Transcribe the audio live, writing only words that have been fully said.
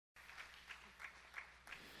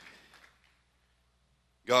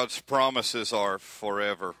God's promises are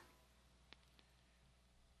forever.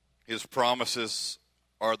 His promises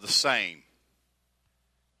are the same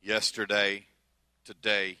yesterday,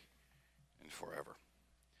 today, and forever.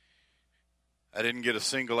 I didn't get a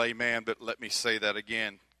single amen, but let me say that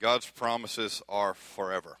again. God's promises are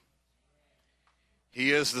forever.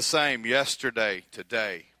 He is the same yesterday,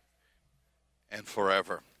 today, and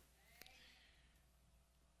forever.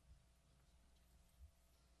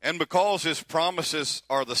 And because his promises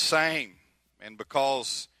are the same, and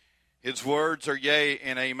because his words are yea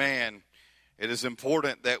and amen, it is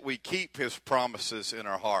important that we keep his promises in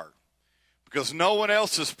our heart. Because no one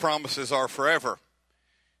else's promises are forever.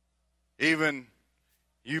 Even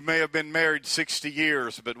you may have been married 60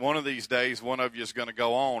 years, but one of these days, one of you is going to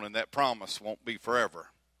go on, and that promise won't be forever.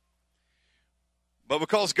 But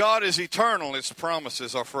because God is eternal, his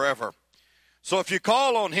promises are forever. So if you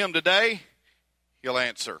call on him today, he'll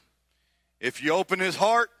answer. If you open his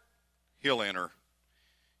heart, he'll enter.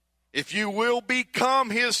 If you will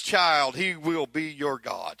become his child, he will be your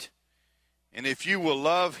God. And if you will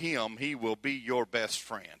love him, he will be your best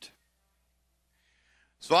friend.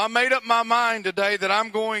 So I made up my mind today that I'm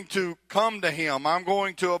going to come to him. I'm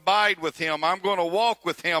going to abide with him. I'm going to walk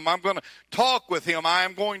with him. I'm going to talk with him. I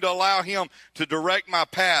am going to allow him to direct my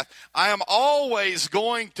path. I am always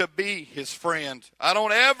going to be his friend. I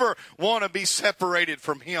don't ever want to be separated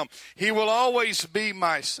from him. He will always be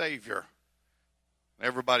my Savior.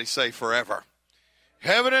 Everybody say forever.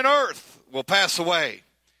 Heaven and earth will pass away,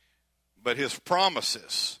 but his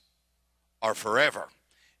promises are forever,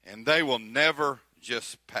 and they will never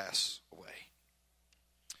just pass away.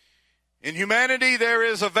 In humanity, there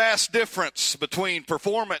is a vast difference between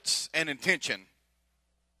performance and intention.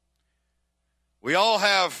 We all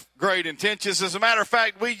have great intentions. As a matter of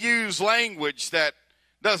fact, we use language that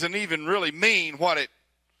doesn't even really mean what it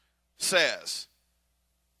says.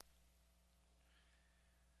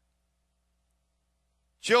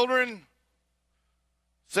 Children,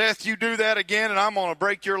 Seth, you do that again and I'm going to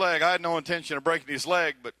break your leg. I had no intention of breaking his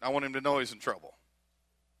leg, but I want him to know he's in trouble.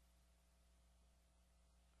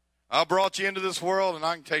 I brought you into this world and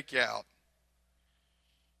I can take you out.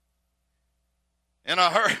 And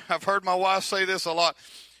I've heard my wife say this a lot.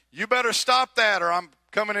 You better stop that or I'm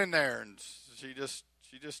coming in there. And she's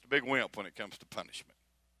just a big wimp when it comes to punishment.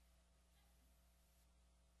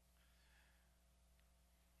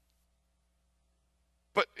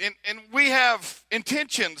 But and we have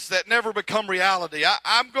intentions that never become reality.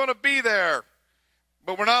 I'm going to be there,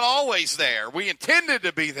 but we're not always there. We intended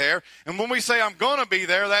to be there, and when we say I'm going to be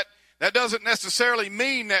there, that doesn't necessarily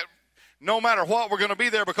mean that no matter what we're going to be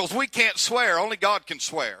there, because we can't swear. Only God can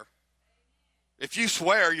swear. If you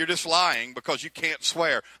swear, you're just lying because you can't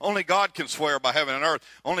swear. Only God can swear by heaven and earth.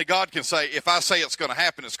 Only God can say, if I say it's going to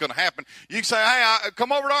happen, it's going to happen. You can say, hey,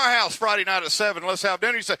 come over to our house Friday night at 7. Let's have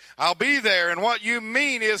dinner. You say, I'll be there. And what you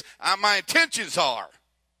mean is my intentions are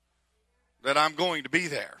that I'm going to be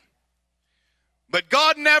there. But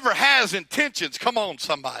God never has intentions. Come on,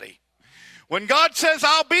 somebody. When God says,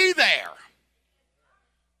 I'll be there.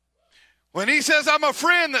 When he says, I'm a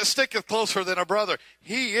friend that sticketh closer than a brother,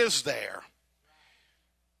 he is there.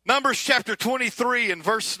 Numbers chapter 23 and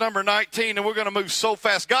verse number 19, and we're going to move so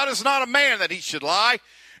fast. God is not a man that he should lie,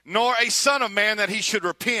 nor a son of man that he should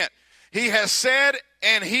repent. He has said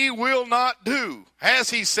and he will not do. Has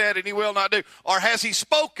he said and he will not do? Or has he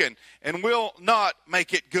spoken and will not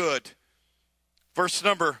make it good?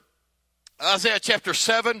 Isaiah chapter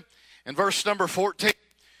 7 and verse number 14.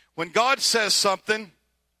 When God says something,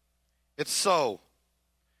 it's so.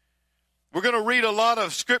 We're going to read a lot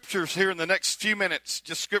of scriptures here in the next few minutes,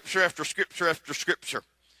 just scripture after scripture after scripture.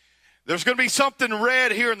 There's going to be something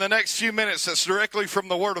read here in the next few minutes that's directly from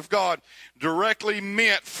the Word of God, directly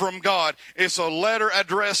meant from God. It's a letter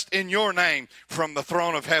addressed in your name from the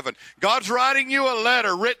throne of heaven. God's writing you a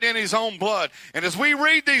letter written in his own blood. And as we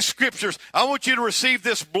read these scriptures, I want you to receive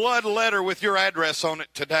this blood letter with your address on it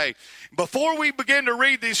today. Before we begin to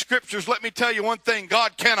read these scriptures, let me tell you one thing.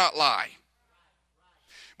 God cannot lie.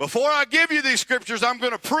 Before I give you these scriptures, I'm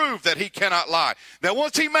going to prove that he cannot lie. That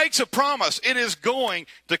once he makes a promise, it is going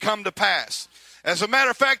to come to pass. As a matter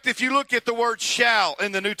of fact, if you look at the word shall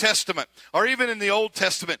in the New Testament, or even in the Old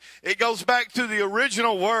Testament, it goes back to the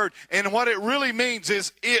original word, and what it really means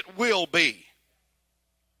is it will be.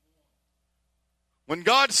 When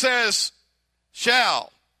God says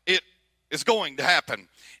shall, it is going to happen.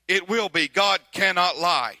 It will be. God cannot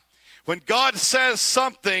lie. When God says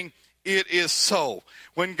something, it is so.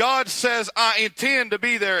 When God says, I intend to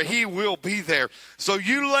be there, he will be there. So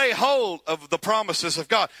you lay hold of the promises of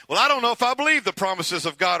God. Well, I don't know if I believe the promises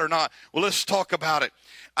of God or not. Well, let's talk about it.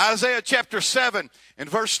 Isaiah chapter 7 and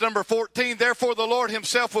verse number 14, therefore the Lord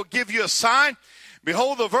himself will give you a sign.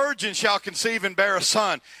 Behold, the virgin shall conceive and bear a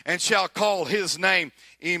son, and shall call his name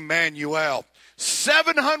Emmanuel.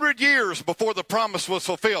 700 years before the promise was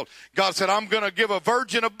fulfilled, God said, I'm going to give a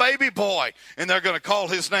virgin a baby boy, and they're going to call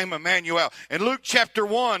his name Emmanuel. In Luke chapter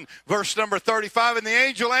 1, verse number 35, and the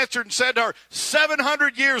angel answered and said to her,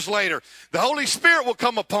 700 years later, the Holy Spirit will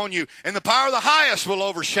come upon you, and the power of the highest will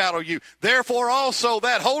overshadow you. Therefore also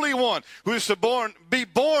that Holy One who is to be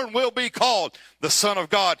born will be called the Son of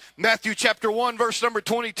God. Matthew chapter 1, verse number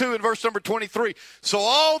 22 and verse number 23. So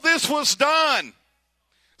all this was done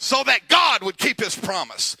so that God would keep his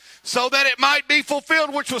promise, so that it might be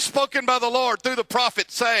fulfilled which was spoken by the Lord through the prophet,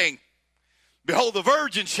 saying, behold, the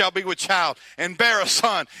virgin shall be with child and bear a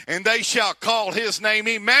son, and they shall call his name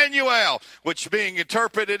Emmanuel, which being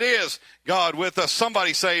interpreted is God with us.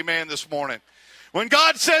 Somebody say amen this morning. When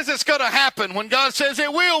God says it's going to happen, when God says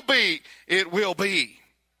it will be, it will be.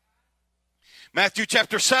 Matthew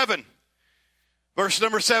chapter 7, verse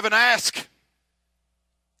number 7, ask.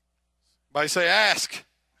 Everybody say ask.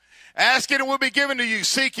 Ask and it will be given to you.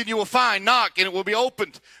 Seek and you will find. Knock and it will be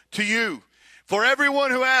opened to you. For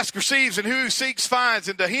everyone who asks receives, and who seeks finds,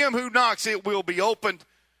 and to him who knocks it will be opened.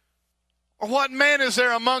 Or what man is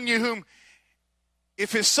there among you whom,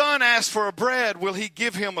 if his son asks for a bread, will he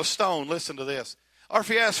give him a stone? Listen to this. Or if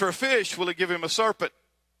he asks for a fish, will he give him a serpent?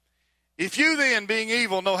 If you then, being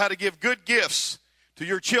evil, know how to give good gifts to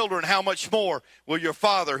your children, how much more will your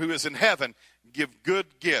Father who is in heaven give good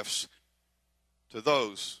gifts to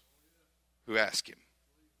those who ask him?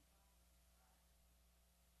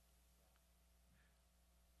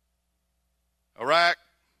 Iraq,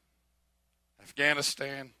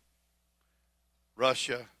 Afghanistan,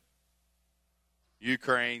 Russia,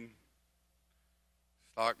 Ukraine,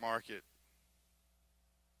 stock market.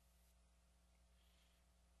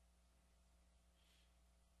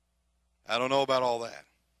 I don't know about all that,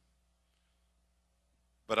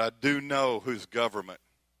 but I do know whose government.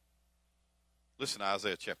 Listen to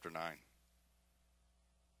Isaiah chapter 9.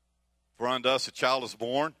 For unto us a child is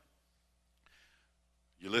born.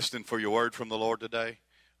 You listening for your word from the Lord today?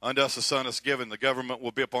 Unto us a son is given. The government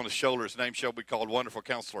will be upon his shoulder. His name shall be called Wonderful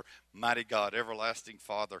Counselor, Mighty God, Everlasting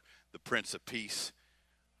Father, the Prince of Peace.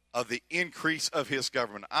 Of the increase of his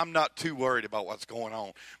government. I'm not too worried about what's going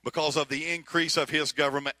on. Because of the increase of his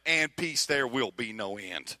government and peace, there will be no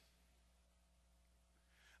end.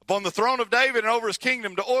 Upon the throne of David and over his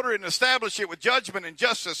kingdom, to order it and establish it with judgment and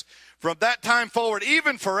justice from that time forward,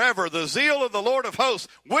 even forever. The zeal of the Lord of hosts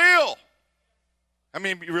will. I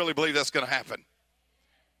mean, you really believe that's going to happen?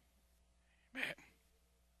 Man.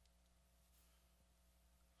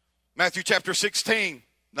 Matthew chapter 16,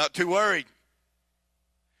 not too worried.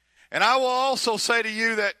 And I will also say to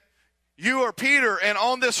you that you are Peter, and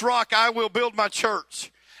on this rock I will build my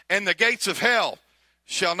church, and the gates of hell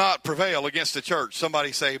shall not prevail against the church.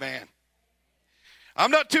 Somebody say amen.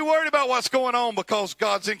 I'm not too worried about what's going on because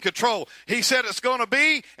God's in control. He said it's going to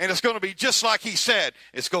be, and it's going to be just like he said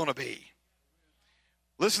it's going to be.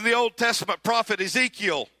 Listen to the Old Testament prophet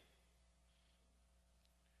Ezekiel,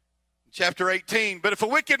 chapter 18. But if a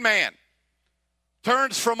wicked man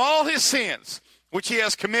turns from all his sins, which he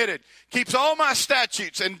has committed, keeps all my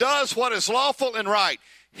statutes, and does what is lawful and right,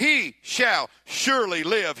 he shall surely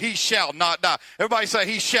live. He shall not die. Everybody say,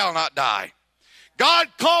 he shall not die. God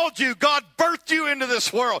called you. God birthed you into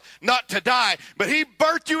this world, not to die, but he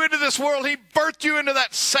birthed you into this world. He birthed you into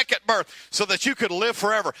that second birth so that you could live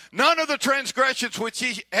forever. None of the transgressions which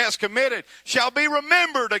he has committed shall be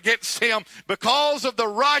remembered against him. Because of the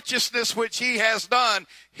righteousness which he has done,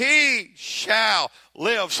 he shall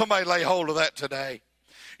live. Somebody lay hold of that today.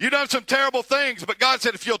 You've done some terrible things, but God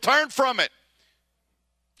said if you'll turn from it,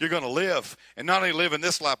 you're going to live. And not only live in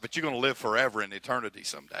this life, but you're going to live forever in eternity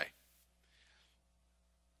someday.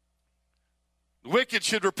 The wicked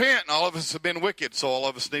should repent, and all of us have been wicked, so all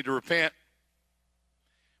of us need to repent.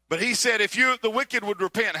 But he said if the wicked would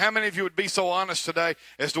repent, how many of you would be so honest today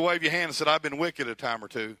as to wave your hand and say, I've been wicked a time or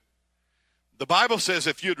two? The Bible says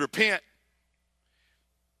if you'd repent,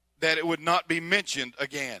 that it would not be mentioned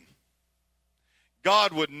again.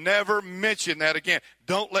 God would never mention that again.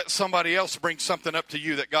 Don't let somebody else bring something up to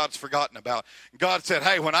you that God's forgotten about. God said,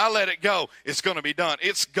 hey, when I let it go, it's going to be done.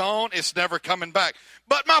 It's gone. It's never coming back.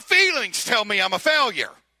 But my feelings tell me I'm a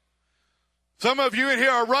failure. Some of you in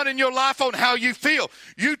here are running your life on how you feel.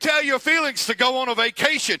 You tell your feelings to go on a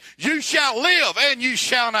vacation. You shall live and you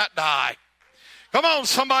shall not die. Come on,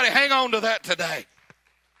 somebody, hang on to that today.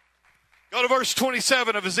 Go to verse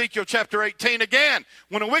 27 of Ezekiel chapter 18 again.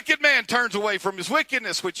 When a wicked man turns away from his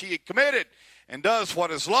wickedness which he had committed and does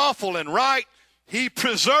what is lawful and right, he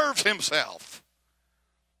preserves himself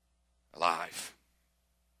alive.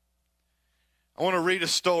 I want to read a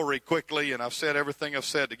story quickly, and I've said everything I've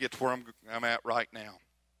said to get to where I'm at right now.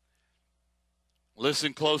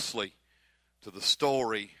 Listen closely to the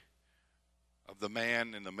story of the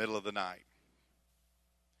man in the middle of the night.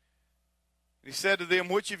 He said to them,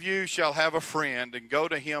 which of you shall have a friend and go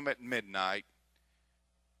to him at midnight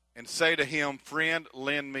and say to him, friend,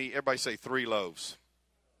 lend me, everybody say 3 loaves.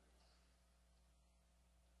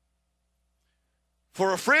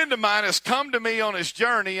 For a friend of mine has come to me on his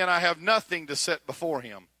journey, and I have nothing to set before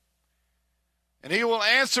him. And he will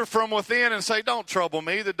answer from within and say, don't trouble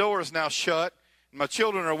me, the door is now shut, and my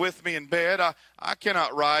children are with me in bed. I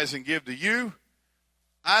cannot rise and give to you.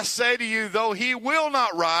 I say to you, though he will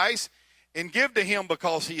not rise and give to him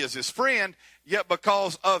because he is his friend, yet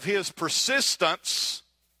because of his persistence,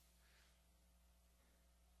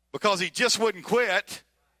 because he just wouldn't quit,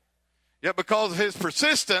 yet because of his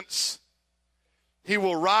persistence, he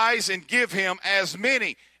will rise and give him as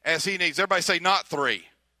many as he needs. Everybody say not 3,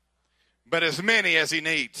 but as many as he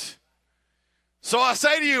needs. So I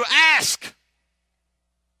say to you, ask,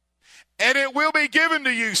 and it will be given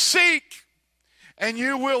to you. Seek, and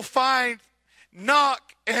you will find.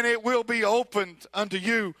 Knock, and it will be opened unto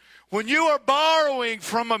you. When you are borrowing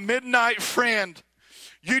from a midnight friend,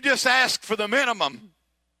 you just ask for the minimum.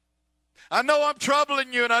 I know I'm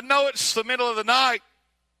troubling you, and I know it's the middle of the night,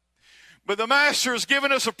 but the master has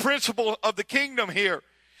given us a principle of the kingdom here.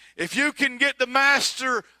 If you can get the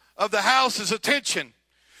master of the house's attention,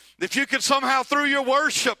 if you can somehow through your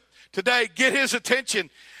worship today get his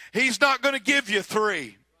attention, he's not going to give you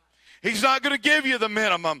 3. He's not going to give you the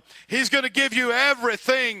minimum. He's going to give you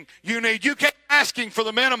everything you need. You keep asking for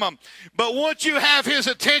the minimum, but once you have his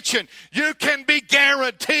attention, you can be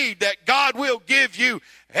guaranteed that God will give you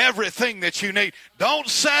everything that you need. Don't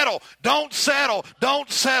settle. Don't settle. Don't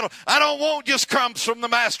settle. I don't want just crumbs from the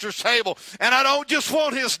master's table, and I don't just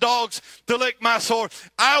want his dogs to lick my sword.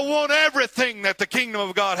 I want everything that the kingdom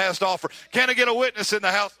of God has to offer. Can I get a witness in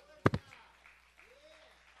the house?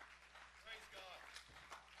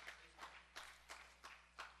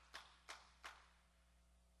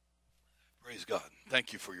 Praise God.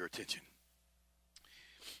 Thank you for your attention.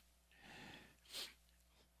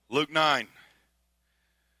 Luke 9.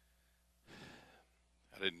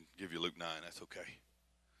 I didn't give you Luke 9. That's okay.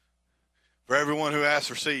 For everyone who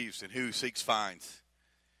asks receives, and who seeks finds.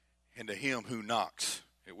 And to him who knocks,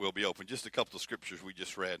 it will be open. Just a couple of scriptures we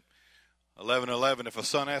just read. 11:11. If a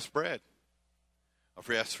son asks bread, or if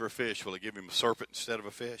he asks for a fish, will he give him a serpent instead of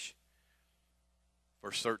a fish?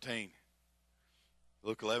 Verse 13.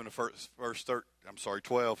 Luke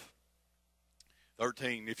 12.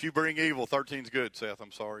 13. If you bring evil, 13's good, Seth,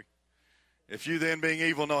 I'm sorry. If you then, being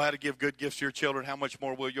evil, know how to give good gifts to your children, how much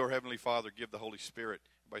more will your heavenly Father give the Holy Spirit?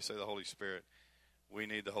 Everybody say the Holy Spirit. We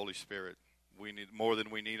need the Holy Spirit. We need more than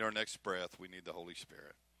we need our next breath. We need the Holy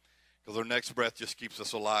Spirit. Because our next breath just keeps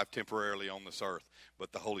us alive temporarily on this earth,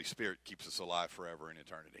 but the Holy Spirit keeps us alive forever in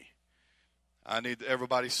eternity. I need,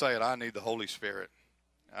 everybody say it, I need the Holy Spirit.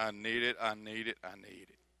 I need it, I need it, I need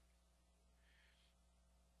it.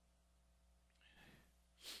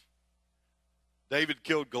 David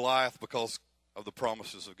killed Goliath because of the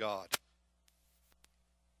promises of God.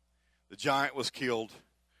 The giant was killed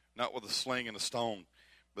not with a sling and a stone,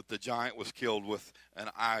 but the giant was killed with an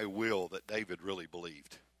I will that David really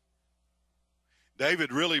believed.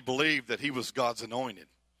 David really believed that he was God's anointed.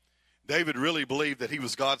 David really believed that he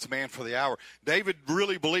was God's man for the hour. David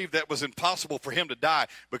really believed that it was impossible for him to die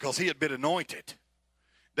because he had been anointed.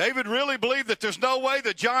 David really believed that there's no way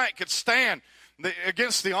the giant could stand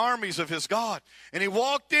against the armies of his God. And he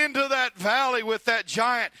walked into that valley with that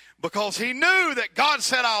giant because he knew that God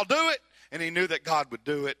said, I'll do it, and he knew that God would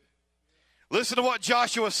do it. Listen to what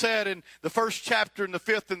Joshua said in the first chapter in the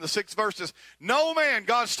 5th and the 6th verses. No man,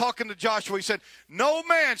 God's talking to Joshua, he said, no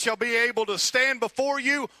man shall be able to stand before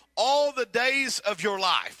you all the days of your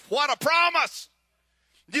life. What a promise.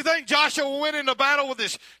 Do you think Joshua went into battle with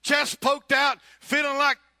his chest poked out, feeling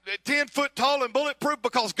like 10 foot tall and bulletproof?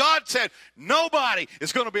 Because God said, nobody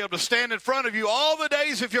is going to be able to stand in front of you all the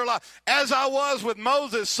days of your life. As I was with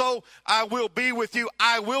Moses, so I will be with you.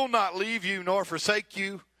 I will not leave you nor forsake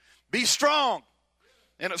you. Be strong.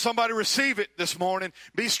 And somebody receive it this morning.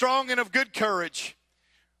 Be strong and of good courage.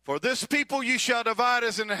 For this people you shall divide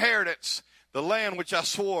as an inheritance, the land which I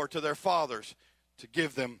swore to their fathers to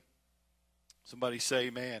give them. Somebody say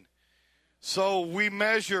amen. So we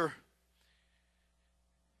measure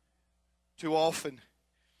too often,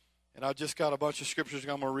 and I just got a bunch of scriptures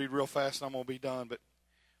I'm going to read real fast and I'm going to be done, but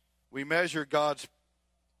we measure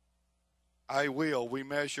we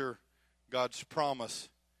measure God's promise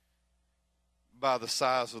by the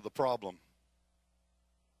size of the problem.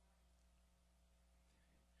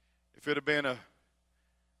 If it had been a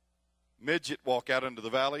midget walk out into the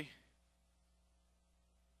valley,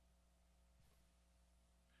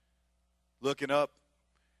 looking up,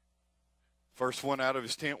 first one out of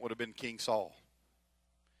his tent would have been King Saul.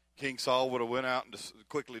 King Saul would have went out and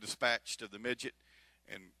quickly dispatched to the midget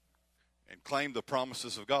and claimed the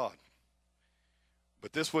promises of God.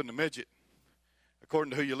 But this wasn't a midget.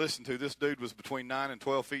 According to who you listen to, this dude was between 9 and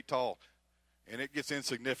 12 feet tall. And it gets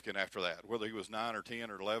insignificant after that, whether he was 9 or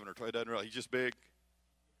 10 or 11 or 12, it doesn't really, he's just big.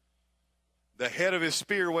 The head of his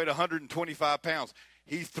spear weighed 125 pounds.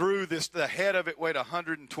 He threw the head of it weighed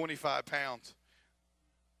 125 pounds.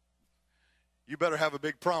 You better have a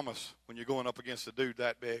big promise when you're going up against a dude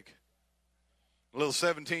that big. A little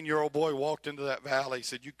 17-year-old boy walked into that valley. He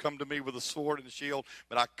said, you come to me with a sword and a shield,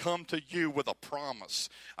 but I come to you with a promise.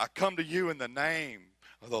 I come to you in the name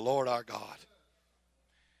of the Lord our God.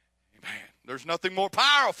 Amen. There's nothing more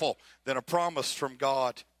powerful than a promise from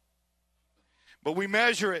God. But we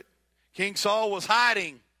measure it. King Saul was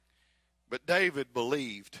hiding, but David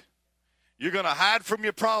believed. You're going to hide from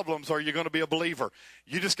your problems, or you're going to be a believer.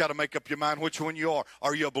 You just got to make up your mind which one you are.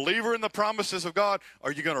 Are you a believer in the promises of God, or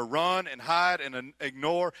are you going to run and hide and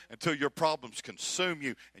ignore until your problems consume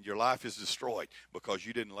you and your life is destroyed because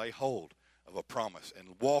you didn't lay hold of a promise and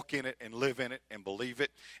walk in it and live in it and believe it?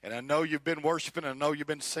 And I know you've been worshiping, I know you've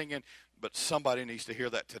been singing, but somebody needs to hear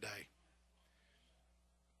that today.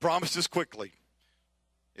 Promises quickly.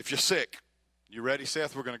 If you're sick, you ready,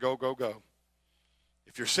 Seth? We're going to go.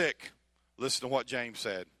 If you're sick, listen to what James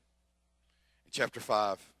said in chapter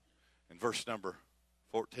 5 and verse number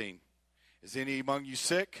 14. Is any among you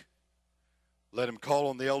sick? Let him call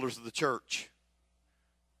on the elders of the church,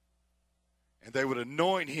 and they would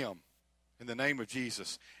anoint him in the name of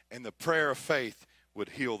Jesus, and the prayer of faith would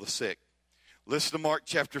heal the sick. Listen to Mark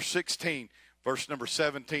chapter 16, verse number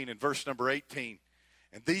 17 and verse number 18.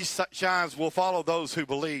 And these signs will follow those who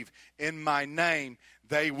believe. In my name,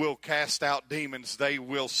 they will cast out demons. They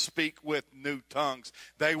will speak with new tongues.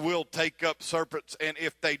 They will take up serpents. And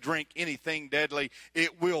if they drink anything deadly,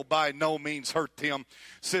 it will by no means hurt them.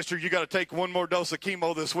 Sister, you got to take one more dose of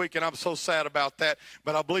chemo this week, and I'm so sad about that.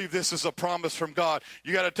 But I believe this is a promise from God.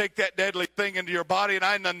 You got to take that deadly thing into your body. And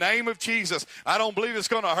in the name of Jesus, I don't believe it's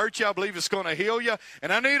going to hurt you. I believe it's going to heal you.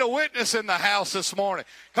 And I need a witness in the house this morning.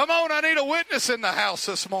 Come on, I need a witness in the house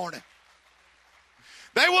this morning.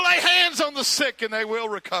 They will lay hands on the sick and they will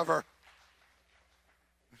recover.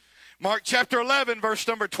 Mark chapter 11, verse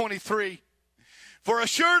number 23. For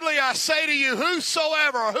assuredly I say to you,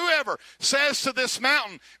 whoever says to this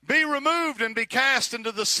mountain, be removed and be cast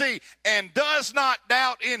into the sea, and does not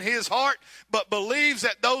doubt in his heart, but believes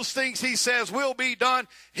that those things he says will be done,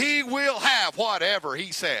 he will have whatever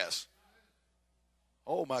he says.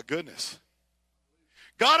 Oh my goodness.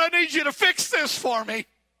 God, I need you to fix this for me.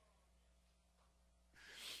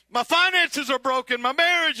 My finances are broken. My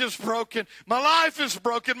marriage is broken. My life is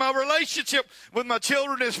broken. My relationship with my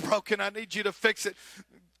children is broken. I need you to fix it.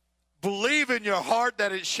 Believe in your heart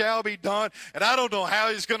that it shall be done. And I don't know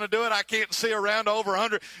how he's going to do it. I can't see around over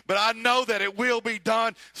 100, but I know that it will be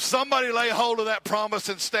done. Somebody lay hold of that promise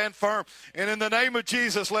and stand firm. And in the name of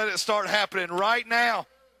Jesus, let it start happening right now.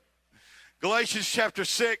 Galatians chapter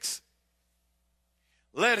 6.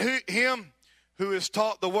 Let him who is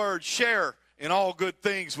taught the word share in all good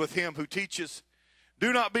things with him who teaches.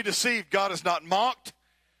 Do not be deceived. God is not mocked.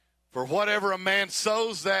 For whatever a man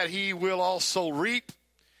sows, that he will also reap.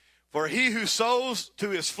 For he who sows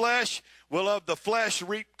to his flesh will of the flesh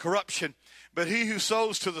reap corruption. But he who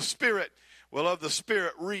sows to the Spirit will of the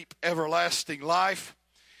Spirit reap everlasting life.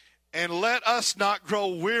 And let us not grow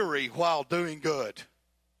weary while doing good.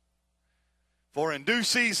 For in due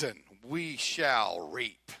season we shall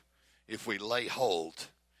reap if we lay hold.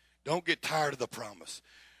 Don't get tired of the promise.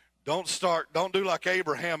 Don't do like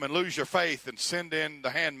Abraham and lose your faith and send in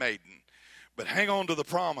the handmaiden. But hang on to the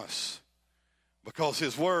promise, because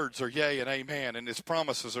his words are yea and amen, and his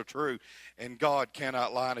promises are true, and God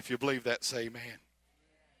cannot lie. And if you believe that, say amen.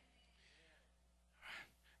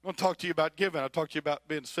 I'm going to talk to you about giving. I talked to you about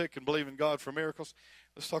being sick and believing God for miracles.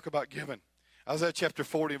 Let's talk about giving. Isaiah chapter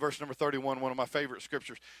 40, verse number 31, one of my favorite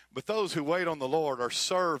scriptures. But those who wait on the Lord or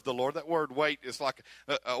serve the Lord, that word wait is like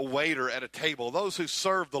a waiter at a table. Those who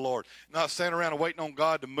serve the Lord, not standing around and waiting on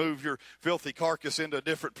God to move your filthy carcass into a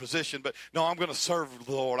different position, but no, I'm going to serve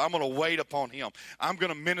the Lord. I'm going to wait upon him. I'm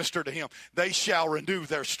going to minister to him. They shall renew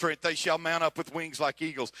their strength. They shall mount up with wings like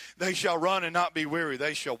eagles. They shall run and not be weary.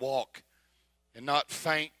 They shall walk and not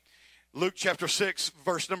faint. Luke chapter 6,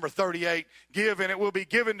 verse number 38, give and it will be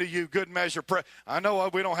given to you, good measure. I know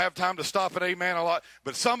we don't have time to stop at amen a lot,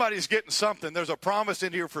 but somebody's getting something. There's a promise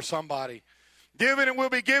in here for somebody. Give and it will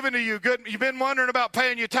be given to you. Good. You've been wondering about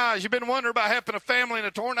paying your tithes. You've been wondering about helping a family in a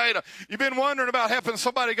tornado. You've been wondering about helping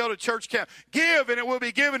somebody go to church camp. Give and it will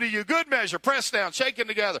be given to you. Good measure, pressed down, shaken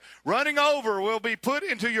together, running over will be put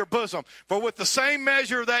into your bosom. For with the same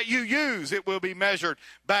measure that you use, it will be measured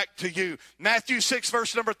back to you. Matthew 6,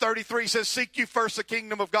 verse number 33 says, seek you first the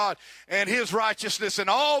kingdom of God and his righteousness, and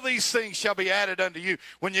all these things shall be added unto you.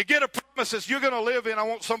 When you get a promise that you're going to live in, I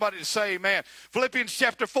want somebody to say amen. Philippians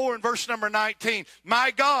chapter 4 and verse number 19.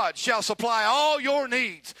 My God shall supply all your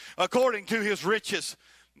needs according to his riches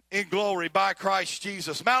in glory by Christ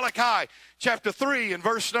Jesus. Malachi chapter 3 and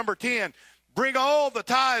verse number 10. Bring all the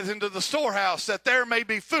tithes into the storehouse that there may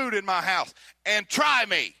be food in my house, and try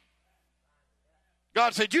me.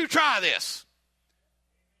 God said, you try this.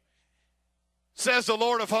 Says the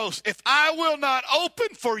Lord of hosts, if I will not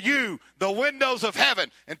open for you the windows of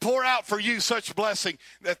heaven and pour out for you such blessing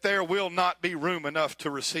that there will not be room enough to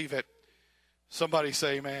receive it. Somebody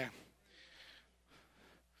say amen.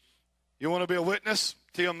 You want to be a witness?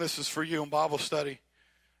 Tim, this is for you in Bible study.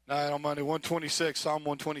 Night on Monday, 126, Psalm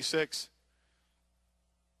 126.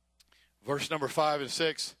 Verse number 5 and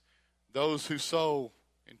 6. Those who sow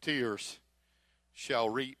in tears shall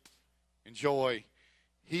reap in joy.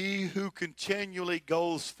 He who continually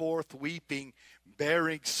goes forth weeping,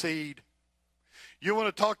 bearing seed. You want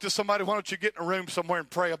to talk to somebody, why don't you get in a room somewhere and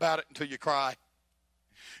pray about it until you cry?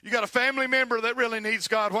 You got a family member that really needs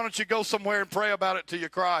God. Why don't you go somewhere and pray about it till you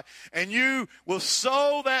cry? And you will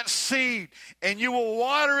sow that seed, and you will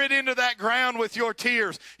water it into that ground with your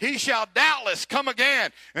tears. He shall doubtless come again.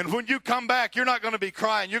 And when you come back, you're not going to be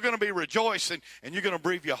crying. You're going to be rejoicing, and you're going to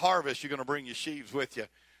bring your harvest. You're going to bring your sheaves with you.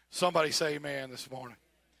 Somebody say amen this morning.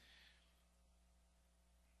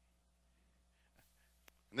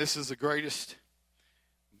 And this is the greatest,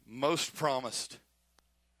 most promised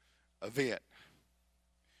event.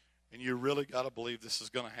 And you really got to believe this is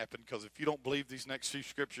going to happen, because if you don't believe these next few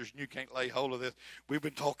scriptures and you can't lay hold of this, we've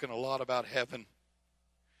been talking a lot about heaven.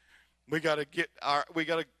 We got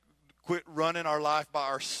to quit running our life by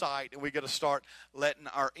our sight, and we got to start letting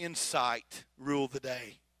our insight rule the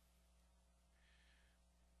day.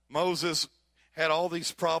 Moses had all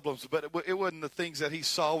these problems, but it wasn't the things that he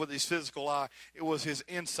saw with his physical eye. It was his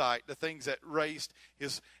insight, the things that raised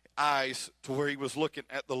his eyes to where he was looking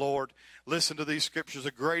at the Lord. Listen to these scriptures.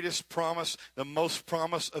 The greatest promise, the most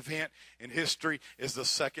promised event in history is the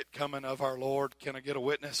second coming of our Lord. Can I get a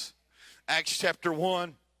witness? Acts chapter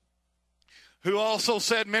 1. Who also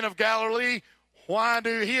said, men of Galilee,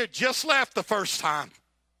 he had just left the first time.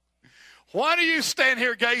 Why do you stand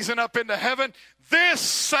here gazing up into heaven? This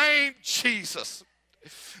same Jesus.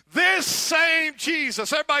 This same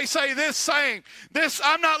Jesus. Everybody say this same.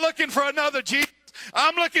 I'm not looking for another Jesus.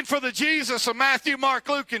 I'm looking for the Jesus of Matthew, Mark,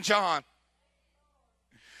 Luke, and John.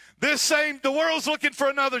 The world's looking for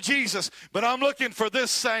another Jesus, but I'm looking for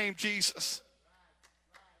this same Jesus.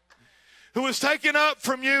 Who was taken up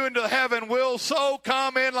from you into heaven will so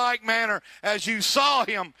come in like manner as you saw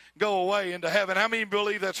him go away into heaven. How many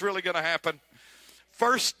believe that's really going to happen?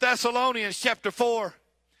 1 Thessalonians chapter 4.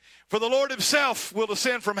 For the Lord himself will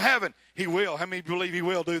descend from heaven. He will. How many believe he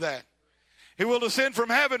will do that? He will descend from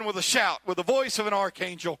heaven with a shout, with the voice of an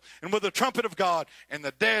archangel, and with the trumpet of God, and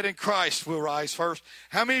the dead in Christ will rise first.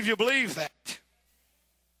 How many of you believe that?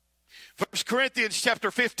 1 Corinthians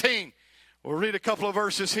chapter 15. We'll read a couple of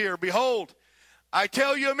verses here. Behold, I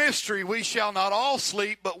tell you a mystery. We shall not all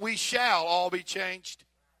sleep, but we shall all be changed.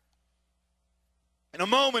 In a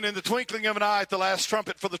moment, in the twinkling of an eye, at the last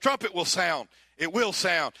trumpet, for the trumpet will sound. It will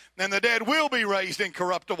sound. And the dead will be raised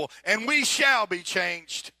incorruptible, and we shall be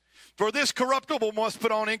changed. For this corruptible must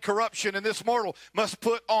put on incorruption, and this mortal must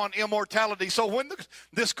put on immortality. So when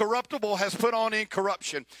this corruptible has put on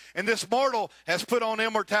incorruption, and this mortal has put on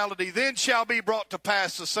immortality, then shall be brought to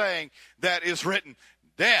pass the saying that is written,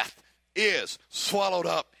 death is swallowed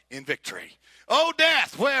up in victory. Oh,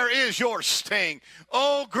 death, where is your sting?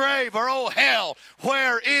 Oh, grave, or oh, hell,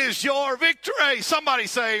 where is your victory? Somebody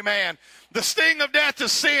say amen. The sting of death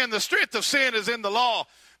is sin. The strength of sin is in the law.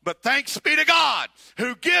 But thanks be to God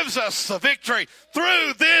who gives us the victory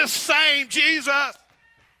through this same Jesus.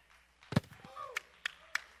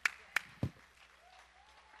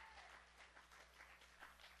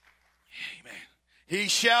 Amen. He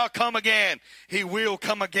shall come again. He will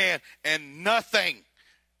come again. And nothing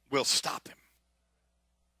will stop him.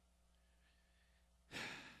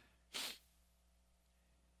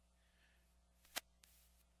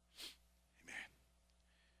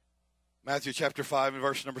 Matthew chapter 5 and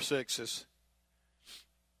verse number 6 says,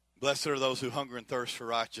 blessed are those who hunger and thirst for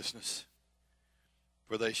righteousness,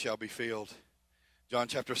 for they shall be filled. John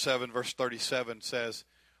chapter 7 verse 37 says,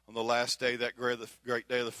 on the last day, that great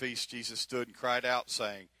day of the feast, Jesus stood and cried out,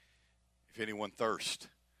 saying, if anyone thirst,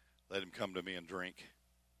 let him come to me and drink.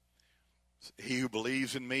 He who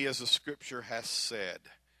believes in me, as the scripture has said.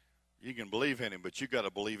 You can believe in him, but you got to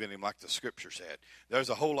believe in him like the scripture said. There's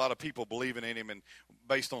a whole lot of people believing in him and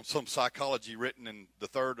based on some psychology written in the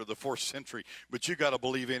 3rd or the 4th century, but you got to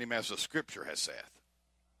believe in him as the scripture has said.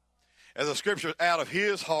 As the scripture, out of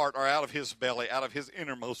his heart or out of his belly, out of his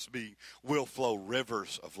innermost being, will flow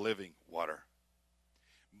rivers of living water.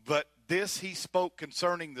 But this he spoke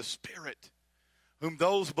concerning the Spirit, whom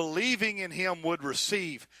those believing in him would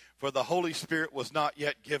receive. For the Holy Spirit was not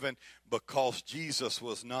yet given, because Jesus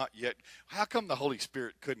was not yet. How come the Holy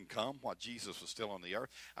Spirit couldn't come while Jesus was still on the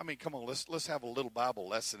earth? I mean, come on, let's have a little Bible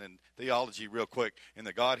lesson in theology real quick, in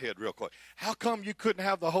the Godhead real quick. How come you couldn't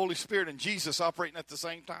have the Holy Spirit and Jesus operating at the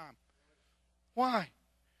same time? Why?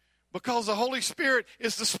 Because the Holy Spirit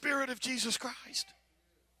is the Spirit of Jesus Christ.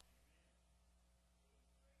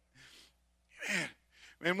 Amen.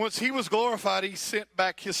 And once he was glorified, he sent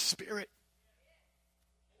back his Spirit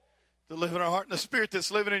to live in our heart. And the Spirit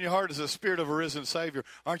that's living in your heart is the Spirit of a risen Savior.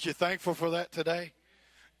 Aren't you thankful for that today?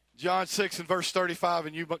 John 6 and verse 35,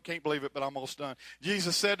 and you can't believe it, but I'm almost done.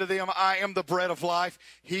 Jesus said to them, I am the bread of life.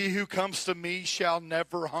 He who comes to me shall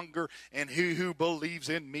never hunger, and he who believes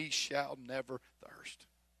in me shall never thirst.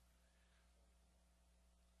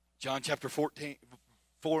 John chapter 4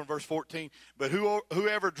 and verse 14, but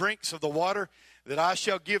whoever drinks of the water that I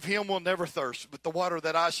shall give him will never thirst, but the water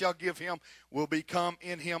that I shall give him will become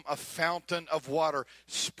in him a fountain of water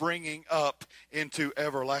springing up into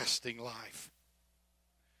everlasting life.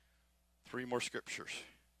 3 more scriptures.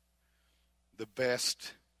 The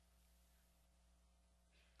best,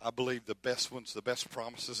 I believe the best ones, the best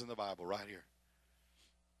promises in the Bible right here.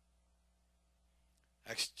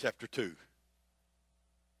 Acts chapter 2.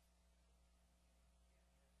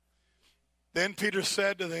 Then Peter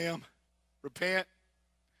said to them, repent.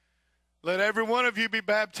 Let every one of you be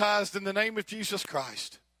baptized in the name of Jesus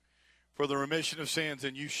Christ for the remission of sins,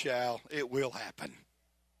 and it will happen.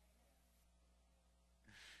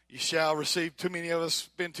 You shall receive. Too many of us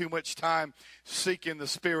spend too much time seeking the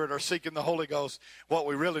Spirit or seeking the Holy Ghost. What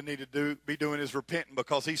we really need to be doing is repenting,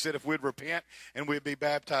 because he said if we'd repent and we'd be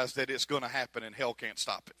baptized, that it's going to happen, and hell can't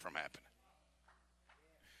stop it from happening.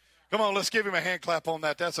 Come on, let's give him a hand clap on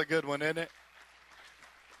that. That's a good one, isn't it?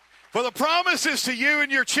 For the promise is to you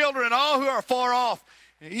and your children, all who are far off,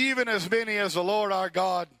 even as many as the Lord our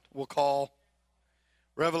God will call.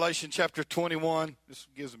 Revelation chapter 21. This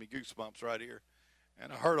gives me goosebumps right here.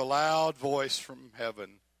 And I heard a loud voice from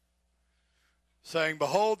heaven saying,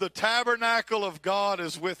 behold, the tabernacle of God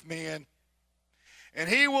is with men, and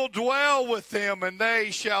he will dwell with them, and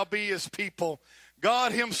they shall be his people.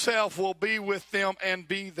 God himself will be with them and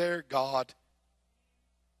be their God.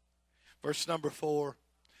 Verse number 4.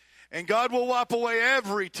 And God will wipe away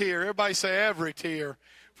every tear. Everybody say every tear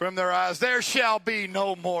from their eyes. There shall be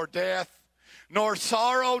no more death, nor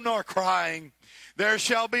sorrow, nor crying. There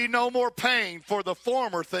shall be no more pain, for the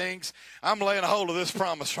former things, I'm laying a hold of this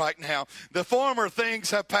promise right now, the former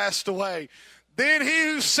things have passed away. Then he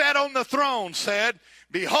who sat on the throne said,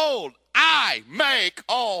 behold, I make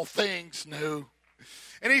all things new.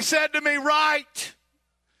 And he said to me, write,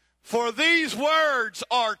 for these words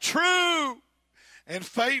are true and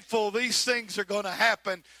faithful. These things are going to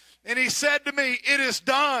happen. And he said to me, it is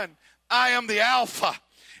done. I am the Alpha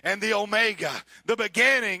and the Omega, the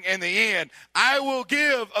beginning and the end. I will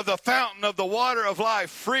give of the fountain of the water of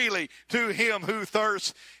life freely to him who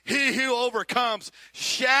thirsts. He who overcomes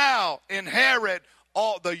shall inherit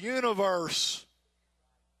all the universe.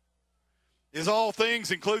 Is all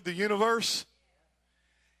things include the universe?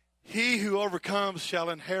 He who overcomes shall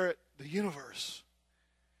inherit the universe,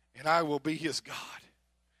 and I will be his God,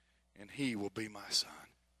 and he will be my son.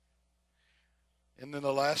 And then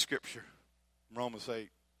the last scripture, Romans 8.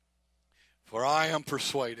 For I am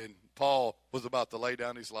persuaded. Paul was about to lay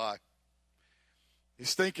down his life.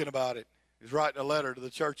 He's thinking about it. He's writing a letter to the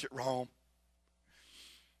church at Rome.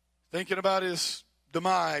 Thinking about his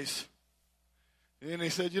demise. And he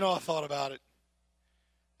said, I thought about it.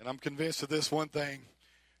 And I'm convinced of this one thing,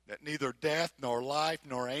 that neither death, nor life,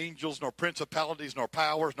 nor angels, nor principalities, nor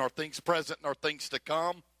powers, nor things present, nor things to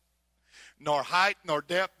come, nor height, nor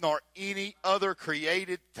depth, nor any other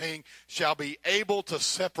created thing shall be able to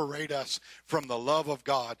separate us from the love of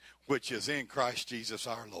God, which is in Christ Jesus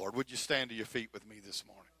our Lord. Would you stand to your feet with me this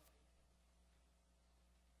morning?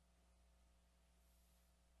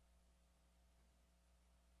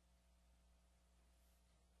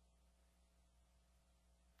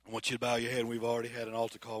 I want you to bow your head. We've already had an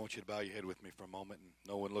altar call. I want you to bow your head with me for a moment, and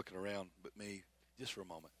no one looking around but me, just for a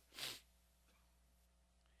moment.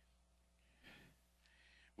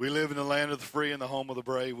 We live in the land of the free and the home of the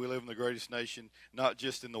brave. We live in the greatest nation, not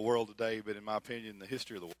just in the world today, but in my opinion, in the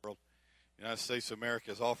history of the world. The United States of America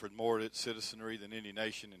has offered more to its citizenry than any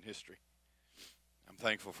nation in history. I'm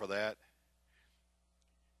thankful for that.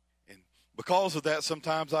 And because of that,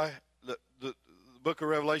 sometimes the book of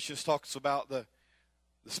Revelations talks about the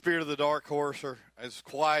spirit of the dark horse has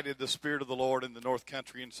quieted the spirit of the Lord in the north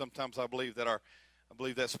country, and sometimes I believe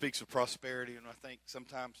that speaks of prosperity, and I think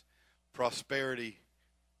sometimes prosperity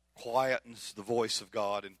quietens the voice of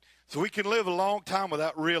God. And so we can live a long time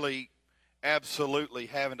without really absolutely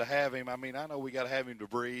having to have him. I mean, I know we got to have him to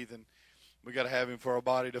breathe, and we got to have him for our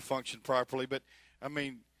body to function properly, but I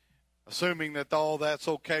mean, assuming that all that's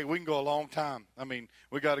okay, we can go a long time. I mean,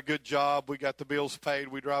 we got a good job, we got the bills paid,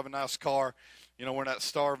 we drive a nice car. We're not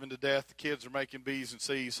starving to death. The kids are making B's and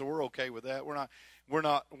C's, so we're okay with that. We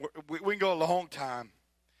can go a long time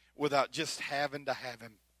without just having to have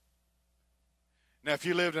him. Now, if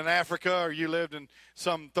you lived in Africa or you lived in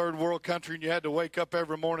some third world country and you had to wake up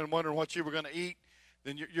every morning wondering what you were going to eat,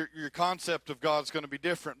 then your concept of God's going to be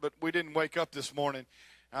different. But we didn't wake up this morning.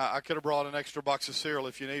 I could have brought an extra box of cereal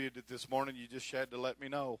if you needed it this morning. You just had to let me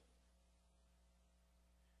know.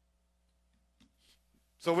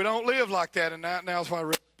 So we don't live like that, and now's why I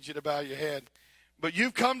really need you to bow your head. But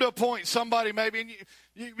you've come to a point, somebody maybe, and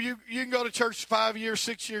you can go to church 5 years,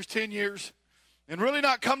 6 years, 10 years, and really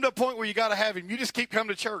not come to a point where you got to have him. You just keep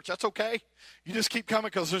coming to church. That's okay. You just keep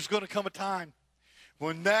coming because there's going to come a time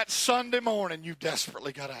when that Sunday morning you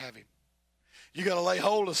desperately got to have him. You got to lay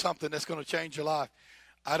hold of something that's going to change your life.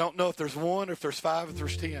 I don't know if there's one, or if there's 5, or if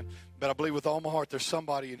there's 10, but I believe with all my heart there's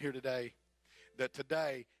somebody in here today that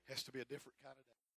today has to be a different kind of day.